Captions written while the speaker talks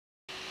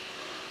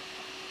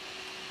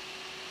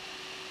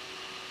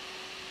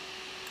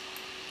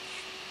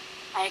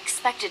I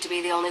expected to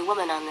be the only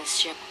woman on this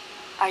ship.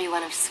 Are you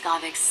one of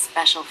Skavak's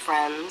special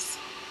friends?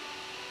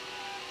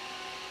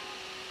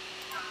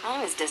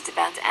 I was just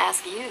about to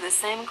ask you the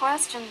same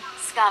question.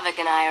 Skavak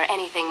and I are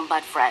anything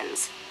but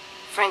friends.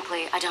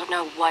 Frankly, I don't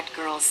know what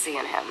girls see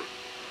in him.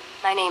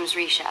 My name's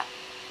Risha.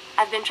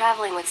 I've been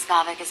traveling with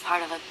Skavak as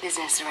part of a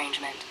business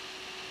arrangement.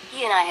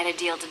 He and I had a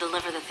deal to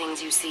deliver the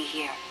things you see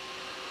here.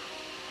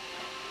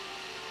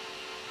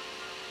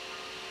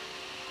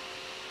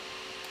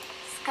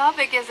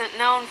 Skavak isn't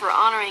known for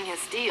honoring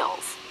his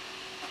deals.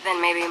 Then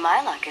maybe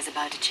my luck is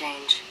about to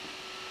change.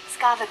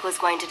 Skavak was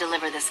going to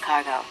deliver this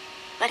cargo,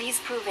 but he's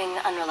proving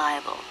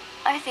unreliable.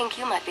 I think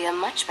you might be a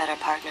much better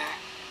partner.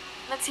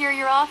 Let's hear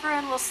your offer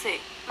and we'll see.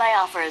 My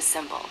offer is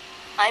simple.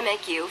 I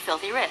make you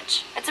filthy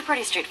rich. It's a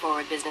pretty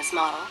straightforward business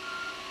model.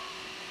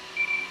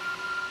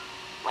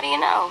 What do you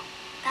know?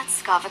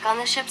 That's Skavak on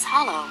the ship's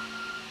hollow.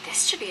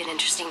 This should be an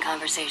interesting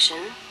conversation.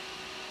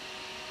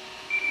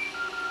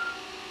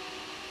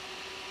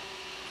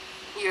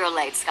 You're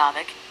late,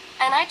 Skavak.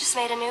 And I just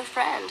made a new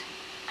friend.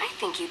 I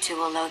think you two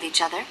will loathe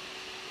each other.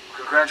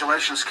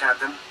 Congratulations,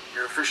 Captain.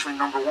 You're officially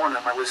 #1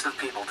 on my list of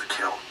people to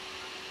kill.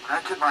 When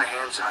I get my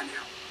hands on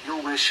you,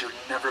 you'll wish you'd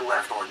never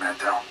left Ord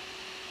Mantell.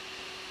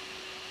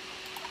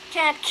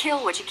 Can't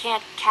kill what you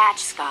can't catch,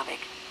 Skavak.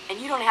 And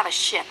you don't have a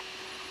ship.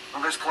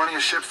 Well, there's plenty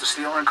of ships to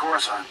steal in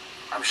Coruscant.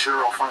 I'm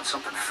sure I'll find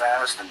something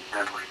fast and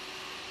deadly.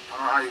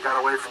 Don't know how you got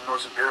away from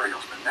those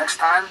Imperials, but next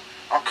time,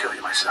 I'll kill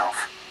you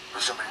myself.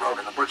 Assuming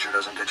Rogan the Butcher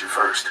doesn't get you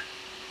first.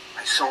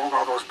 I sold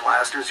all those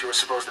blasters you were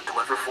supposed to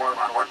deliver for him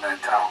on Ord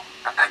Mantell.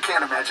 I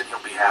can't imagine he'll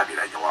be happy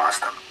that you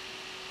lost them.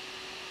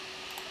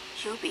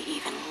 He'll be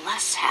even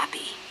less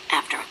happy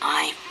after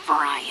I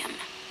fry him.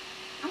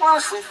 You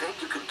honestly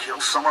think you can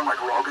kill someone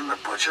like Rogan the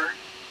Butcher?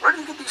 Where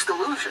do you get these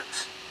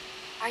delusions?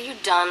 Are you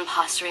done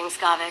posturing,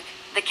 Skavak?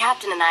 The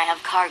captain and I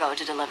have cargo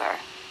to deliver.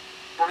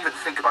 Don't even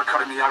think about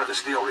cutting me out of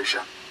this deal,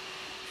 Risha.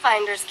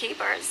 Finders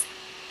keepers.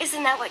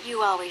 Isn't that what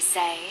you always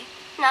say?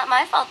 Not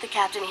my fault the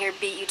captain here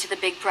beat you to the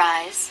big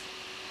prize.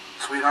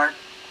 Sweetheart,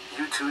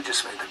 you two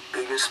just made the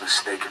biggest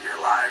mistake of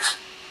your lives.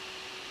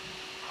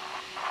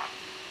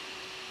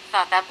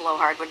 Thought that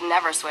blowhard would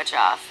never switch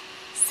off.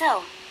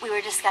 So, we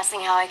were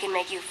discussing how I can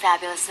make you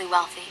fabulously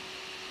wealthy.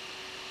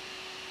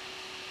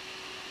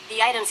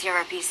 The items here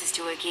are pieces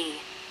to a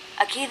key.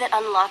 A key that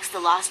unlocks the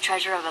lost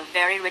treasure of a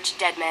very rich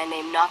dead man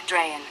named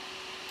Nocdrayan.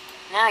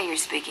 Now you're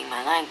speaking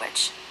my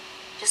language.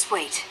 Just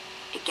wait.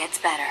 It gets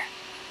better.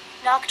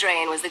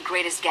 Nocdrayan was the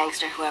greatest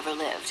gangster who ever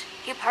lived.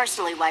 He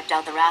personally wiped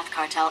out the Wrath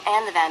Cartel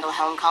and the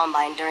Vandalhelm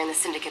Combine during the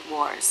Syndicate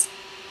Wars.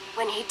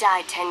 When he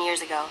died 10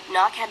 years ago,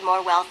 Nock had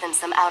more wealth than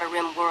some Outer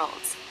Rim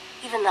worlds.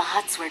 Even the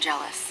Hutts were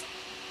jealous.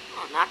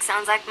 Well, Nock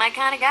sounds like my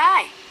kind of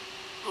guy.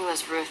 He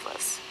was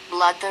ruthless,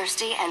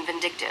 bloodthirsty, and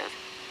vindictive.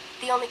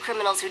 The only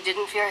criminals who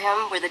didn't fear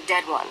him were the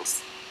dead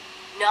ones.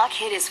 Nock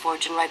hid his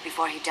fortune right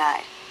before he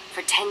died.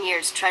 For 10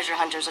 years, treasure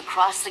hunters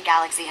across the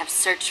galaxy have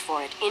searched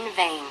for it in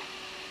vain.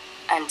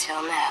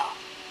 Until now.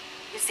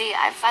 You see,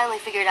 I've finally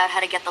figured out how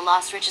to get the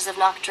lost riches of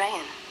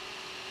Nocdrayan.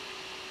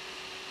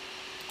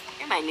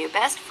 You're my new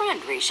best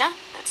friend, Risha.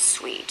 That's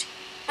sweet.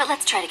 But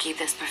let's try to keep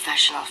this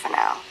professional for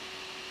now.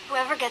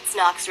 Whoever gets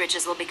Nock's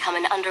riches will become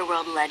an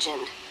underworld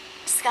legend.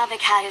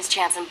 Skavak had his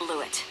chance and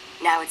blew it.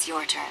 Now it's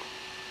your turn.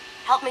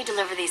 Help me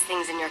deliver these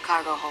things in your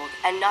cargo hold,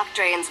 and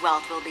Nocdrayan's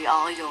wealth will be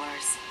all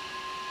yours.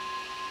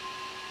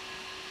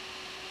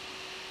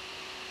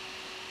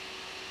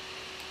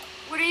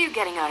 What are you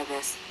getting out of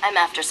this? I'm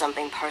after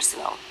something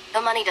personal. The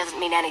money doesn't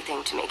mean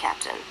anything to me,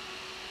 Captain.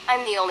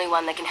 I'm the only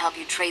one that can help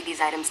you trade these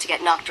items to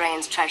get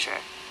Nocdrayan's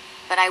treasure.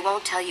 But I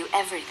won't tell you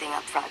everything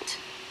up front.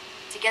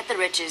 To get the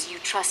riches, you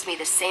trust me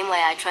the same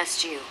way I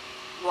trust you.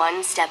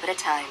 One step at a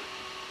time.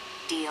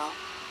 Deal?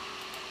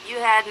 You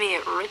had me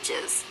at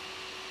riches.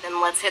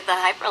 Then let's hit the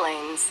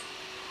hyperlanes.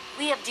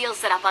 We have deals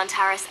set up on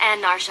Taris and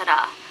Nar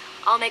Shaddaa.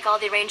 I'll make all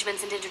the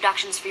arrangements and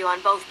introductions for you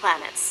on both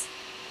planets.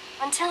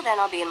 Until then,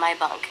 I'll be in my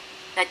bunk.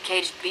 That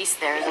caged beast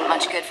there isn't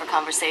much good for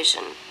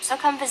conversation, so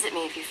come visit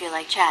me if you feel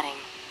like chatting.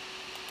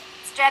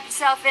 Strap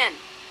yourself in.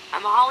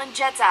 I'm hauling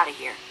jets out of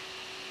here.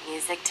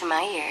 Music to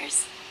my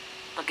ears.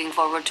 Looking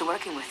forward to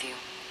working with you,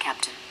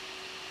 Captain.